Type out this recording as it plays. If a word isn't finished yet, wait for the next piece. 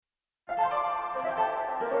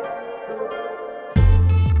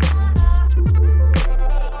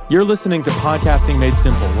You're listening to Podcasting Made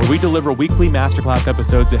Simple, where we deliver weekly masterclass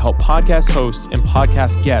episodes that help podcast hosts and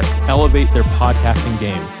podcast guests elevate their podcasting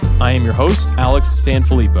game. I am your host, Alex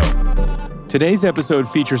Sanfilippo. Today's episode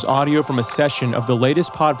features audio from a session of the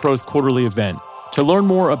latest PodPros quarterly event. To learn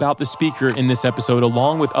more about the speaker in this episode,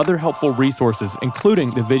 along with other helpful resources, including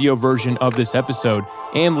the video version of this episode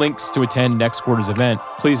and links to attend next quarter's event,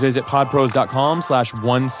 please visit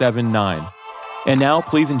podpros.com/179. And now,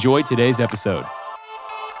 please enjoy today's episode.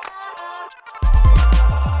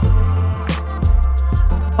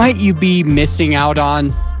 Might you be missing out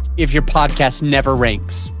on if your podcast never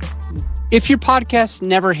ranks? If your podcast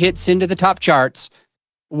never hits into the top charts,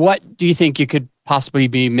 what do you think you could possibly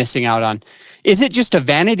be missing out on? Is it just a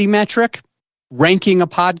vanity metric? Ranking a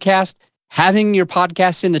podcast, having your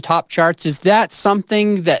podcast in the top charts, is that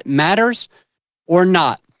something that matters or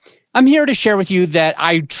not? I'm here to share with you that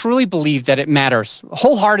I truly believe that it matters.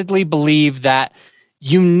 Wholeheartedly believe that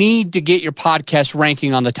you need to get your podcast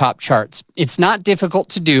ranking on the top charts. It's not difficult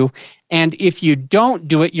to do. And if you don't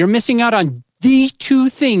do it, you're missing out on the two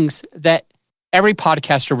things that every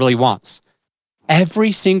podcaster really wants.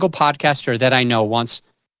 Every single podcaster that I know wants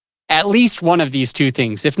at least one of these two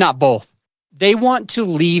things, if not both. They want to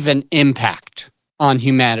leave an impact on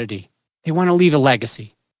humanity. They want to leave a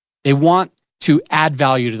legacy. They want to add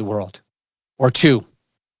value to the world. Or two,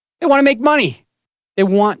 they want to make money. They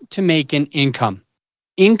want to make an income.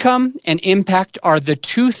 Income and impact are the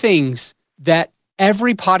two things that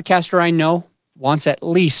every podcaster I know wants at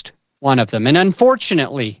least one of them. And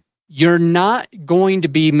unfortunately, you're not going to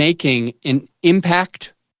be making an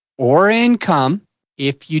impact or income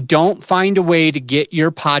if you don't find a way to get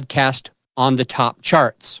your podcast on the top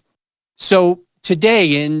charts. So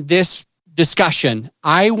today in this discussion,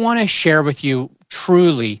 I want to share with you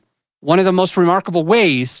truly one of the most remarkable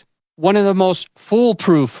ways, one of the most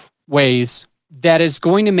foolproof ways that is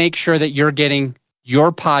going to make sure that you're getting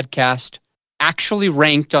your podcast actually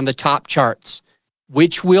ranked on the top charts,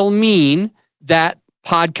 which will mean that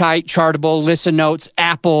Podkite, Chartable, Listen Notes,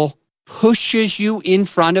 Apple pushes you in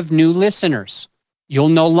front of new listeners. You'll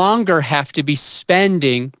no longer have to be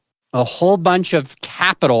spending a whole bunch of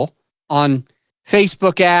capital on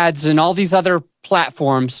Facebook ads and all these other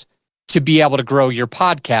platforms to be able to grow your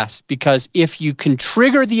podcast, because if you can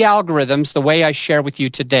trigger the algorithms the way I share with you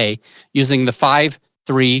today using the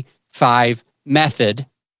 5-3-5 method,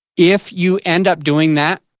 if you end up doing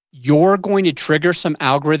that, you're going to trigger some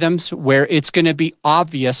algorithms where it's going to be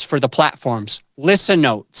obvious for the platforms. Listen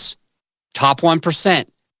Notes, top 1%,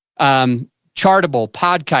 Chartable,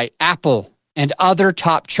 Podkite, Apple, and other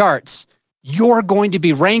top charts. You're going to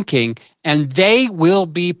be ranking and they will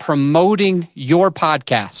be promoting your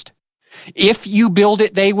podcast. If you build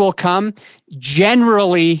it, they will come.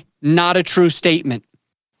 Generally, not a true statement.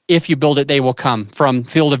 If you build it, they will come from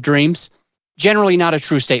Field of Dreams. Generally, not a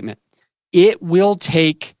true statement. It will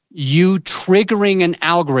take you triggering an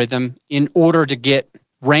algorithm in order to get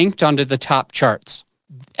ranked onto the top charts.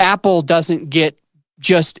 Apple doesn't get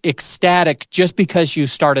just ecstatic just because you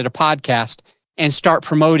started a podcast and start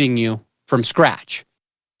promoting you from scratch.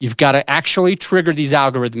 You've got to actually trigger these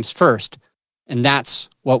algorithms first. And that's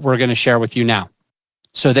what we're going to share with you now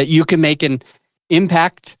so that you can make an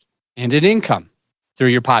impact and an income through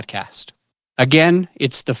your podcast. Again,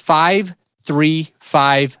 it's the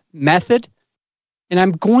 5-3-5 method. And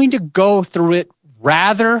I'm going to go through it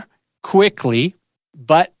rather quickly,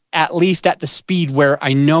 but at least at the speed where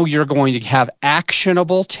I know you're going to have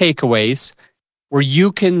actionable takeaways where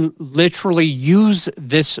you can literally use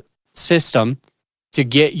this system to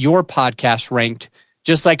get your podcast ranked,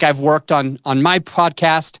 just like I've worked on my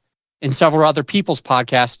podcast and several other people's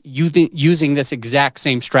podcasts using this exact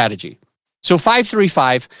same strategy. So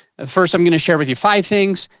 5-3-5, first I'm going to share with you 5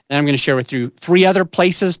 things, then I'm going to share with you 3 other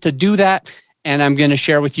places to do that, and I'm going to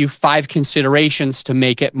share with you 5 considerations to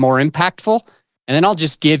make it more impactful. And then I'll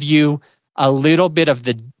just give you a little bit of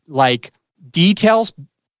the details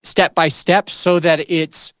step by step so that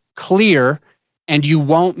it's clear and you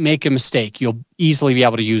won't make a mistake. You'll easily be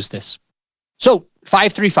able to use this. So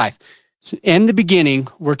 5-3-5. In the beginning,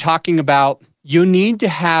 we're talking about you need to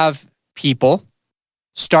have people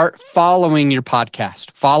start following your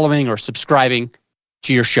podcast, following or subscribing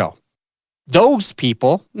to your show. Those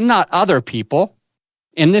people, not other people,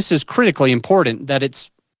 and this is critically important that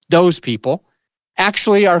it's those people,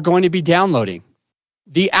 actually are going to be downloading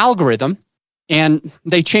the algorithm, and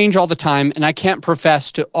they change all the time, and I can't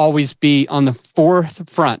profess to always be on the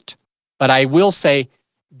forefront, but I will say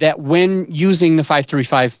that when using the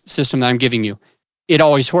 5-3-5 system that I'm giving you, it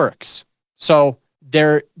always works. So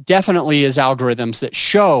there definitely is algorithms that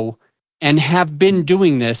show and have been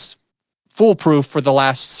doing this foolproof for the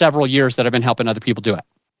last several years that I've been helping other people do it.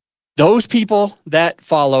 Those people that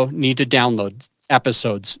follow need to download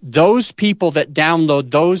episodes. Those people that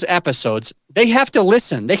download those episodes, they have to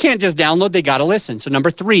listen. They can't just download, they got to listen. So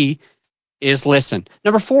number 3 is listen.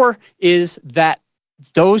 Number 4 is that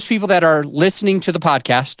those people that are listening to the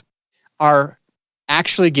podcast are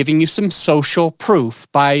actually giving you some social proof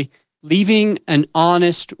by leaving an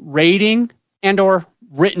honest rating and or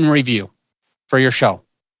written review for your show.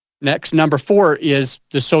 Next, number 4 is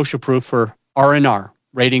the social proof for R&R,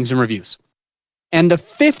 ratings and reviews. And the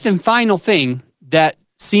 5th and final thing that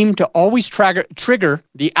seem to always trigger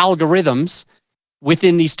the algorithms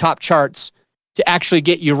within these top charts to actually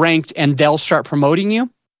get you ranked and they'll start promoting you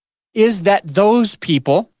is that those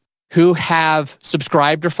people who have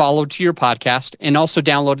subscribed or followed to your podcast and also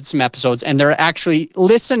downloaded some episodes and they're actually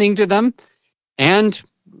listening to them and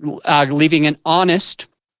leaving an honest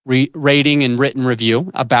rating and written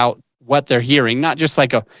review about what they're hearing, not just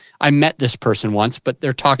like I met this person once, but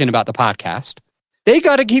they're talking about the podcast. They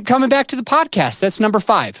got to keep coming back to the podcast. That's number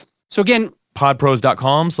 5. So again,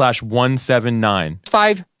 podpros.com/179.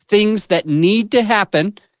 5 things that need to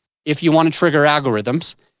happen if you want to trigger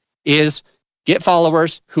algorithms is get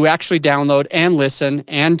followers who actually download and listen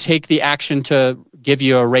and take the action to give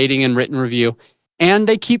you a rating and written review. And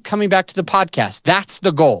they keep coming back to the podcast. That's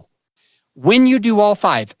the goal. When you do all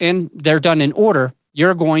 5 and they're done in order,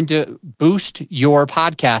 you're going to boost your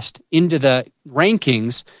podcast into the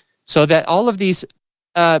rankings so that all of these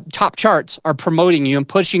top charts are promoting you and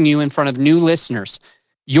pushing you in front of new listeners.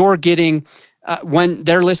 You're getting, when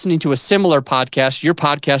they're listening to a similar podcast, your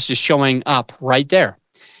podcast is showing up right there.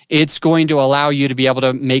 It's going to allow you to be able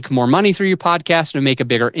to make more money through your podcast and make a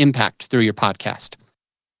bigger impact through your podcast.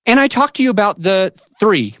 And I talked to you about the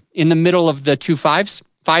 3 in the middle of the 2 5s,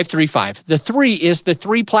 5, 3, 5. The 3 is the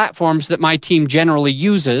 3 platforms that my team generally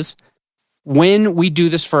uses when we do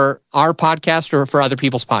this for our podcast or for other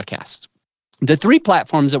people's podcasts. The 3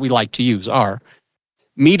 platforms that we like to use are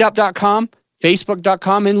meetup.com,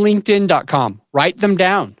 facebook.com, and linkedin.com. Write them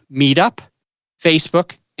down. Meetup,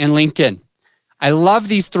 Facebook, and LinkedIn. I love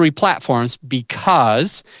these 3 platforms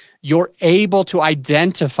because you're able to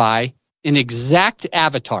identify an exact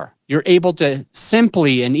avatar. You're able to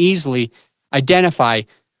simply and easily identify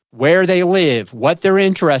where they live, what they're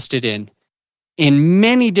interested in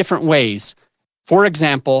many different ways. For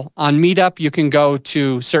example, on Meetup, you can go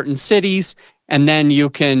to certain cities and then you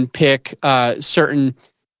can pick certain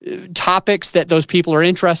topics that those people are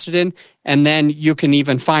interested in. And then you can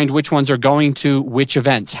even find which ones are going to which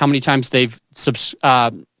events, how many times they've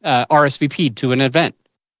RSVP'd to an event.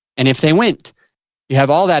 And if they went, you have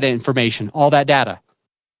all that information, all that data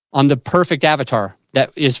on the perfect avatar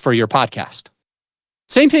that is for your podcast.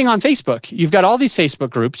 Same thing on Facebook. You've got all these Facebook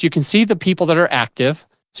groups. You can see the people that are active.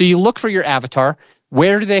 So you look for your avatar.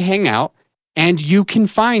 Where do they hang out? And you can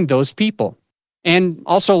find those people. And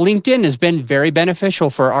also LinkedIn has been very beneficial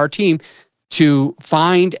for our team to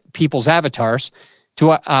find people's avatars,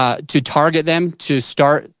 to target them, to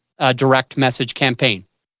start a direct message campaign.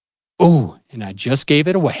 Oh, and I just gave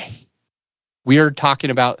it away. We are talking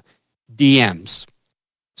about DMs.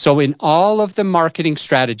 So in all of the marketing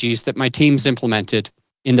strategies that my team's implemented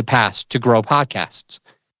in the past to grow podcasts,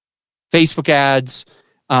 Facebook ads,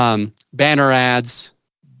 banner ads,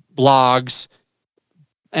 blogs,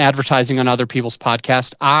 advertising on other people's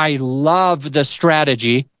podcasts, I love the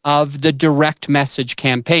strategy of the direct message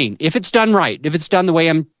campaign. If it's done right, if it's done the way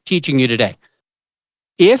I'm teaching you today,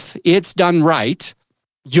 if it's done right,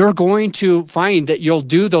 you're going to find that you'll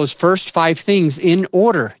do those first 5 things in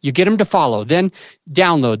order. You get them to follow, then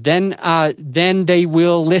download, then they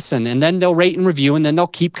will listen, and then they'll rate and review, and then they'll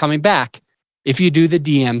keep coming back if you do the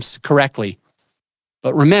DMs correctly.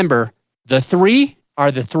 But remember, the 3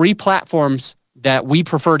 are the 3 platforms that we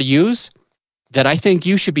prefer to use that I think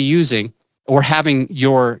you should be using or having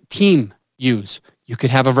your team use. You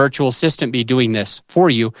could have a virtual assistant be doing this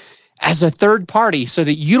for you as a third party so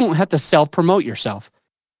that you don't have to self-promote yourself.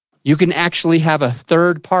 You can actually have a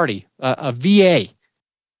third party, a VA,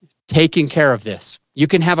 taking care of this. You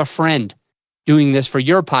can have a friend doing this for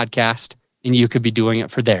your podcast, and you could be doing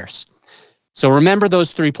it for theirs. So remember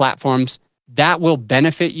those 3 platforms. That will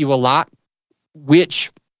benefit you a lot.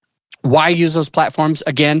 Why use those platforms?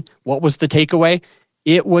 Again, what was the takeaway?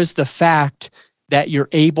 It was the fact that you're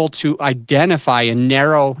able to identify and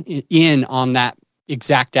narrow in on that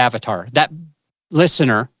exact avatar, that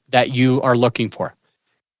listener that you are looking for.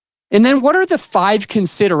 And then what are the 5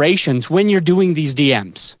 considerations when you're doing these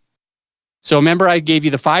DMs? So remember, I gave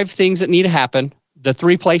you the 5 things that need to happen, the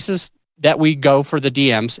 3 places that we go for the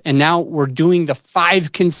DMs. And now we're doing the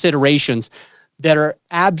 5 considerations that are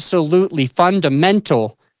absolutely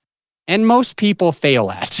fundamental and most people fail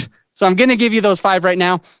at. So I'm going to give you those 5 right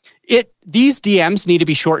now. These DMs need to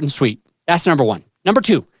be short and sweet. That's number 1. Number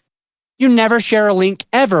 2, you never share a link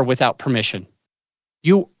ever without permission.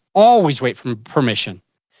 You always wait for permission.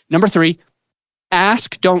 Number 3,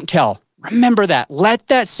 ask, don't tell. Remember that. Let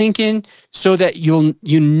that sink in so that you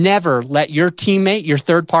never let your teammate, your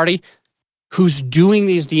third party, who's doing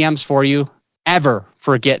these DMs for you, ever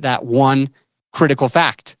forget that one critical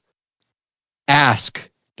fact. Ask,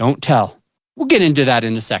 don't tell. We'll get into that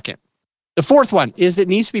in a second. The 4th one is it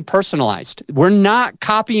needs to be personalized. We're not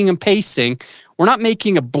copying and pasting. We're not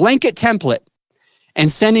making a blanket template and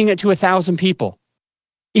sending it to 1,000 people.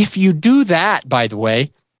 If you do that, by the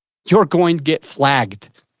way, you're going to get flagged.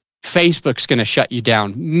 Facebook's going to shut you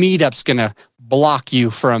down. Meetup's going to block you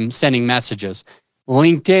from sending messages.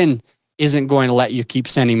 LinkedIn isn't going to let you keep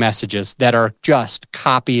sending messages that are just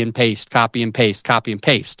copy and paste, copy and paste, copy and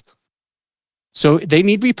paste. So they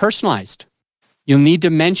need to be personalized. You'll need to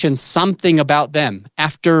mention something about them.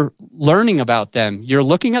 After learning about them, you're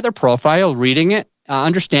looking at their profile, reading it,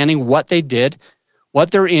 understanding what they did,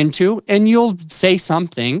 what they're into, and you'll say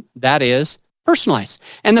something that is personalized.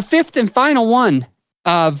 And the 5th and final one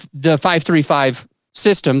of the 5-3-5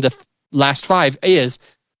 system, the last 5, is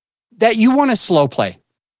that you want to slow play.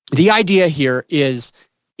 The idea here is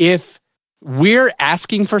if we're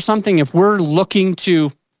asking for something, if we're looking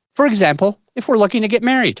to, for example, if we're looking to get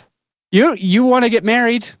married, you want to get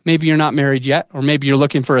married, maybe you're not married yet, or maybe you're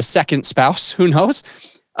looking for a second spouse, who knows?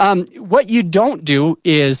 What you don't do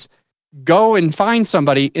is go and find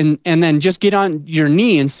somebody and then just get on your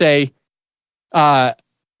knee and say, I'm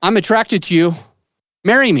attracted to you,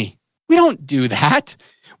 marry me. We don't do that.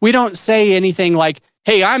 We don't say anything like,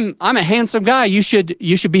 hey, I'm a handsome guy. You should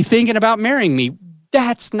be thinking about marrying me.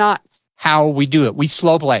 That's not how we do it. We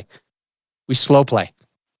slow play.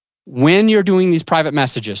 When you're doing these private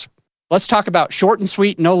messages, let's talk about short and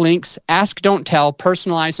sweet, no links, ask, don't tell,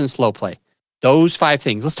 personalize, and slow play. Those 5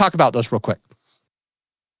 things. Let's talk about those real quick.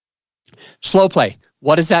 Slow play.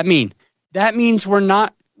 What does that mean? That means we're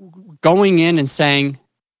not going in and saying,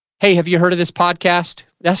 hey, have you heard of this podcast?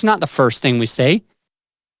 That's not the first thing we say.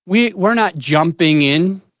 We're not jumping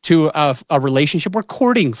in to a relationship. We're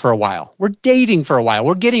courting for a while. We're dating for a while.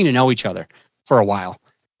 We're getting to know each other for a while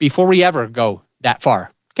before we ever go that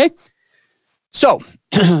far. Okay? So,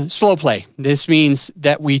 slow play. This means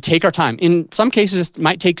that we take our time. In some cases, it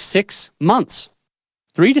might take 6 months.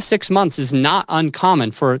 3 to 6 months is not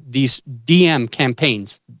uncommon for these DM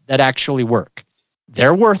campaigns that actually work.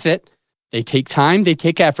 They're worth it. They take time, they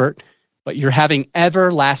take effort, but you're having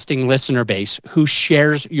everlasting listener base who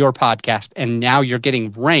shares your podcast, and now you're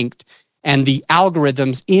getting ranked, and the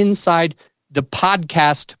algorithms inside the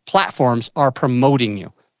podcast platforms are promoting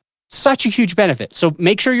you. Such a huge benefit. So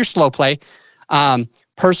make sure you're slow play.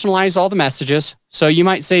 Personalize all the messages. So you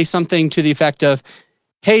might say something to the effect of,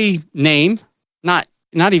 hey, name, not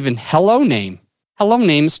even hello name. Hello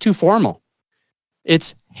name is too formal.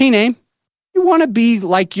 It's, hey, name. You want to be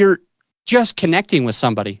like you're just connecting with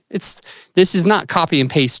somebody. This is not copy and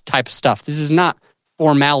paste type of stuff. This is not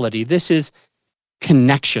formality. This is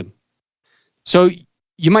connection. So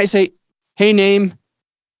you might say, hey, name,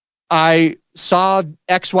 I saw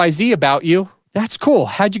XYZ about you. That's cool.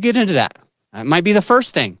 How'd you get into that? That might be the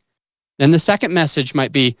first thing. Then the second message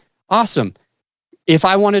might be, awesome. If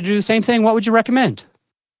I wanted to do the same thing, what would you recommend?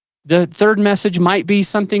 The third message might be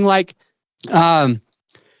something like, I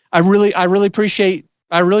really appreciate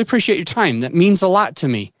your time. That means a lot to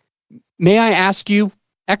me. May I ask you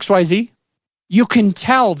XYZ? You can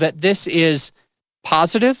tell that this is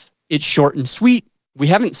positive. It's short and sweet. We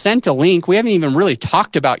haven't sent a link. We haven't even really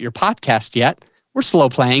talked about your podcast yet. We're slow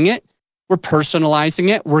playing it. We're personalizing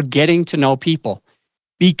it. We're getting to know people.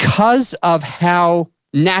 Because of how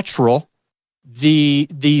natural these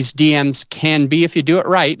DMs can be, if you do it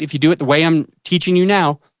right, if you do it the way I'm teaching you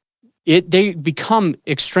now, they become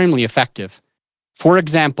extremely effective. For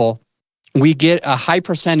example, we get a high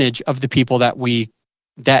percentage of the people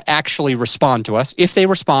that actually respond to us. If they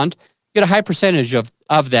respond, get a high percentage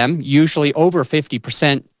of them, usually over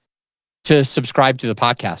 50%, to subscribe to the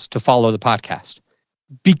podcast, to follow the podcast.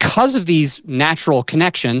 Because of these natural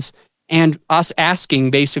connections and us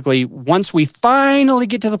asking, basically, once we finally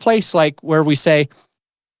get to the place like where we say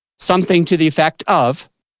something to the effect of,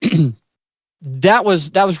 that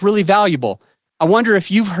was really valuable. I wonder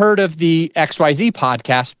if you've heard of the XYZ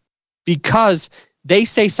podcast because they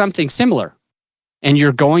say something similar and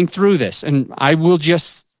you're going through this. And I will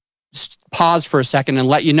just pause for a second and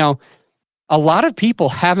let you know, a lot of people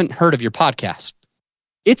haven't heard of your podcast.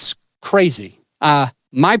 It's crazy.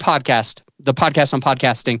 My podcast, the Podcast on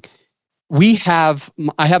Podcasting,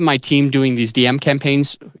 I have my team doing these DM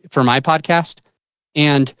campaigns for my podcast,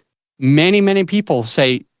 and many people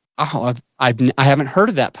say, "Oh, I haven't heard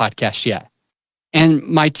of that podcast yet," and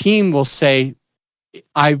my team will say,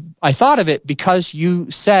 "I thought of it because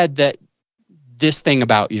you said that this thing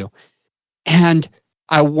about you, and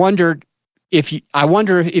I wonder if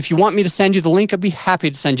you want me to send you the link. I'd be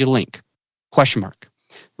happy to send you the link." ?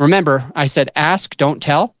 Remember, I said ask, don't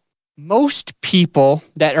tell. Most people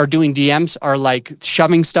that are doing DMs are like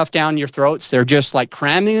shoving stuff down your throats. They're just like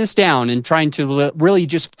cramming this down and trying to really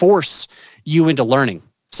just force you into learning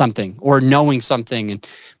something or knowing something and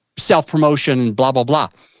self-promotion and blah, blah, blah.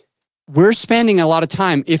 We're spending a lot of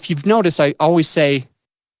time. If you've noticed, I always say,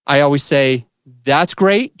 that's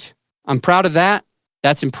great. I'm proud of that.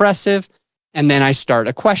 That's impressive. And then I start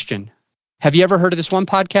a question. Have you ever heard of this one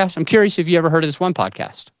podcast? I'm curious if you ever heard of this one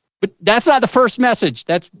podcast. But that's not the first message.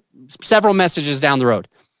 That's several messages down the road.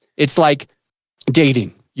 It's like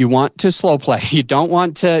dating. You want to slow play. You don't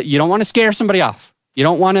want to scare somebody off. You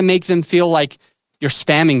don't want to make them feel like you're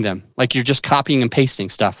spamming them, like you're just copying and pasting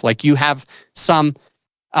stuff, like you have some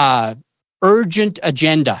urgent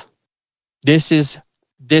agenda. This is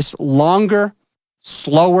this longer,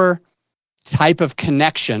 slower type of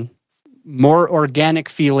connection, more organic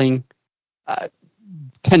feeling,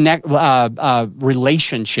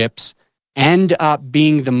 relationships end up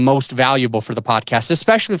being the most valuable for the podcast,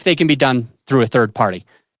 especially if they can be done through a third party.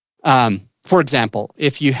 For example,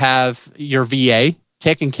 if you have your VA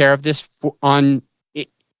taking care of this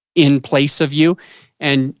in place of you,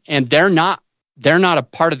 and they're not a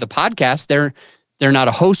part of the podcast, they're not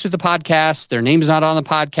a host of the podcast, their name's not on the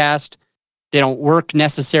podcast, they don't work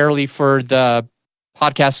necessarily for the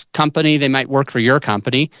podcast company, they might work for your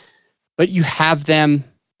company, but you have them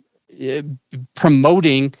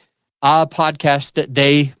promoting a podcast that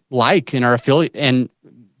they like and are affiliate and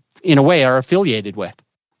in a way are affiliated with,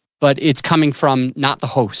 but it's coming from not the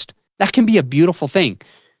host. That can be a beautiful thing.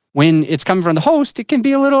 When it's coming from the host, it can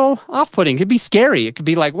be a little off-putting. It could be scary. It could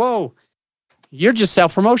be like, whoa, you're just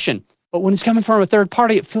self-promotion. But when it's coming from a third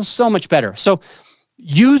party, it feels so much better. So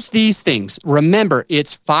use these things. Remember,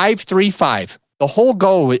 it's 5-3-5. The whole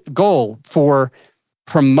goal for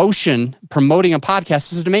promoting a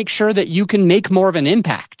podcast is to make sure that you can make more of an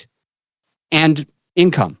impact and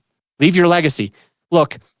income. Leave your legacy.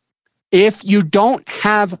 Look, if you don't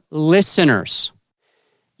have listeners,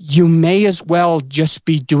 you may as well just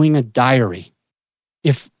be doing a diary.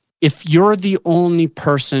 If you're the only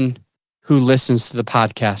person who listens to the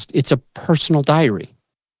podcast, it's a personal diary.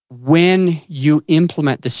 When you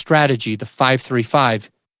implement the strategy, the 5-3-5,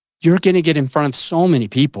 you're going to get in front of so many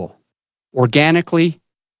people organically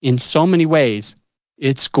in so many ways.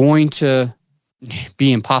 It's going to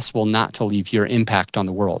be impossible not to leave your impact on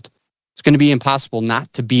the world. It's going to be impossible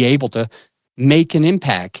not to be able to make an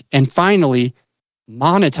impact and finally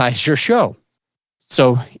monetize your show.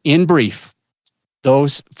 So in brief,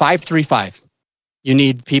 those 5-3-5, you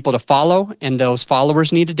need people to follow, and those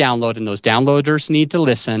followers need to download, and those downloaders need to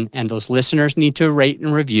listen, and those listeners need to rate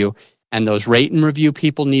and review, and those rate and review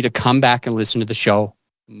people need to come back and listen to the show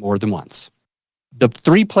more than once. The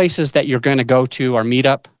 3 places that you're going to go to are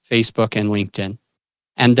Meetup, Facebook, and LinkedIn.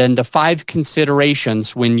 And then the 5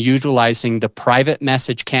 considerations when utilizing the private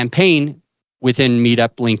message campaign within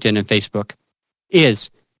Meetup, LinkedIn, and Facebook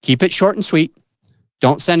is keep it short and sweet.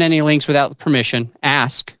 Don't send any links without permission.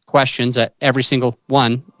 Ask questions at every single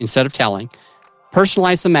one instead of telling.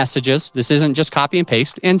 Personalize the messages. This isn't just copy and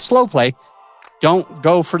paste. And slow play. Don't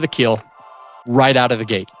go for the kill right out of the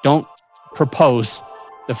gate. Don't propose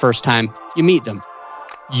the first time you meet them.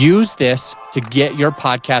 Use this to get your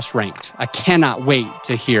podcast ranked. I cannot wait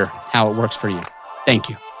to hear how it works for you. Thank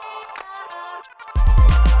you.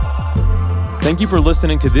 Thank you for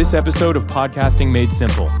listening to this episode of Podcasting Made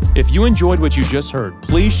Simple. If you enjoyed what you just heard,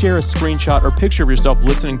 please share a screenshot or picture of yourself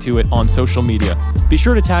listening to it on social media. Be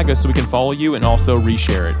sure to tag us so we can follow you and also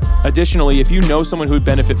reshare it. Additionally, if you know someone who would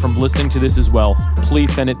benefit from listening to this as well,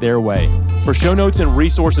 please send it their way. For show notes and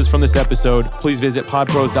resources from this episode, please visit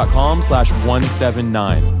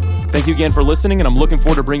podpros.com/179. Thank you again for listening, and I'm looking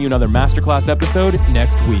forward to bringing you another masterclass episode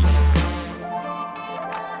next week.